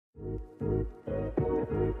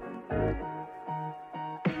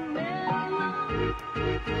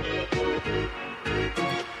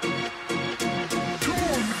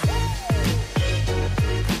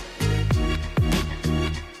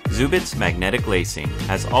ZUBITS magnetic lacing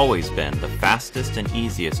has always been the fastest and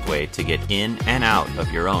easiest way to get in and out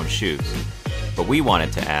of your own shoes. But we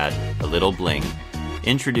wanted to add a little bling.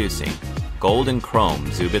 Introducing gold and chrome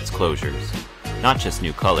ZUBITS closures. Not just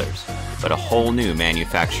new colors, but a whole new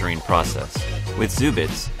manufacturing process. With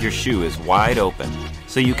ZUBITS, your shoe is wide open,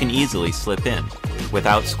 so you can easily slip in,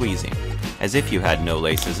 without squeezing, as if you had no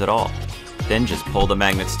laces at all. Then just pull the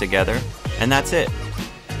magnets together, and that's it.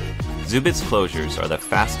 ZUBITS closures are the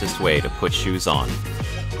fastest way to put shoes on.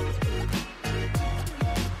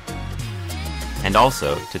 And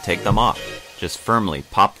also to take them off. Just firmly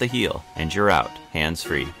pop the heel and you're out,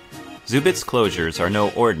 hands-free. ZUBITS closures are no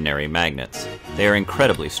ordinary magnets. They are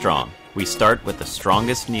incredibly strong. We start with the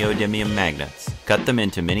strongest neodymium magnets, cut them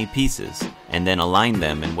into many pieces, and then align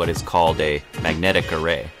them in what is called a magnetic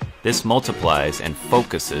array. This multiplies and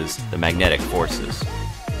focuses the magnetic forces.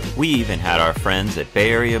 We even had our friends at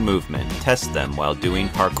Bay Area Movement test them while doing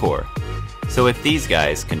parkour. So if these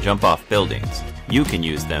guys can jump off buildings, you can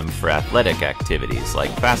use them for athletic activities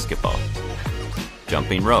like basketball,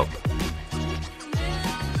 jumping rope,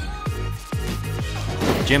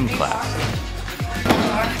 gym class,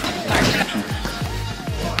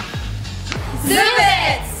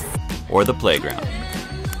 ZUBITS! Or the playground.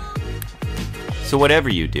 So whatever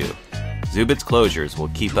you do, ZUBITS closures will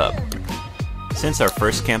keep up. Since our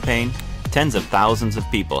first campaign, tens of thousands of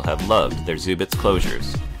people have loved their ZUBITS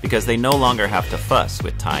closures because they no longer have to fuss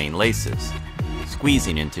with tying laces,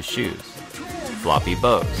 squeezing into shoes, floppy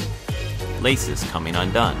bows, laces coming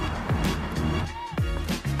undone,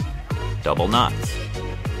 double knots,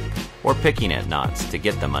 or picking at knots to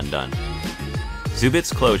get them undone.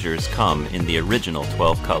 ZUBITS closures come in the original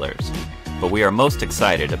 12 colors, but we are most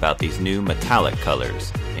excited about these new metallic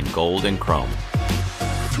colors in gold and chrome.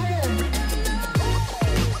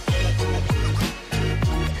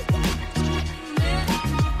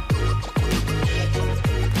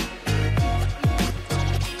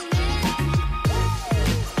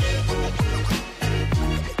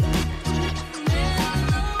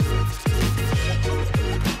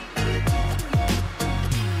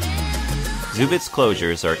 ZUBITS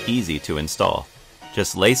closures are easy to install.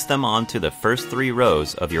 Just lace them onto the first 3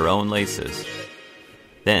 rows of your own laces.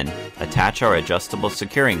 Then, attach our adjustable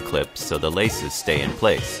securing clips so the laces stay in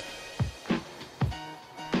place.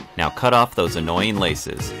 Now cut off those annoying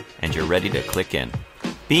laces, and you're ready to click in.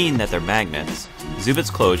 Being that they're magnets,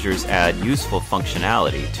 ZUBITS closures add useful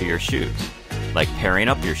functionality to your shoes, like pairing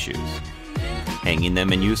up your shoes, hanging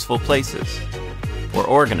them in useful places, or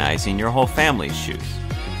organizing your whole family's shoes.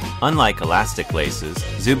 Unlike elastic laces,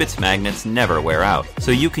 ZUBITS magnets never wear out,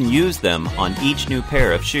 so you can use them on each new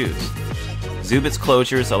pair of shoes. ZUBITS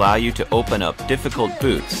closures allow you to open up difficult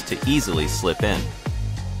boots to easily slip in.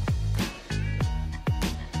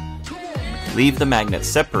 Leave the magnets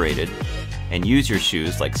separated and use your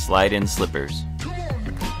shoes like slide-in slippers.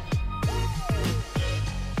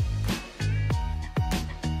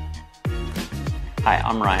 Hi,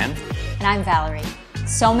 I'm Ryan. And I'm Valerie.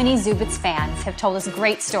 So many ZUBITS fans have told us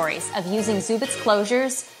great stories of using ZUBITS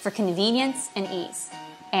closures for convenience and ease.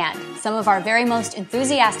 And some of our very most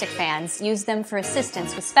enthusiastic fans use them for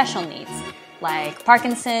assistance with special needs, like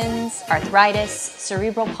Parkinson's, arthritis,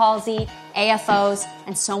 cerebral palsy, AFOs,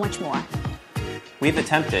 and so much more. We've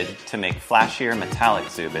attempted to make flashier metallic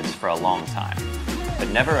ZUBITS for a long time, but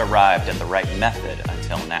never arrived at the right method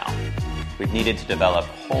until now. We've needed to develop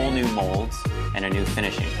whole new molds and a new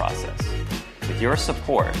finishing process. With your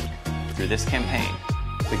support through this campaign,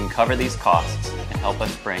 we can cover these costs and help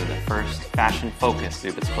us bring the first fashion-focused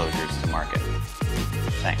ZUBITS closures to market.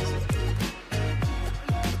 Thanks.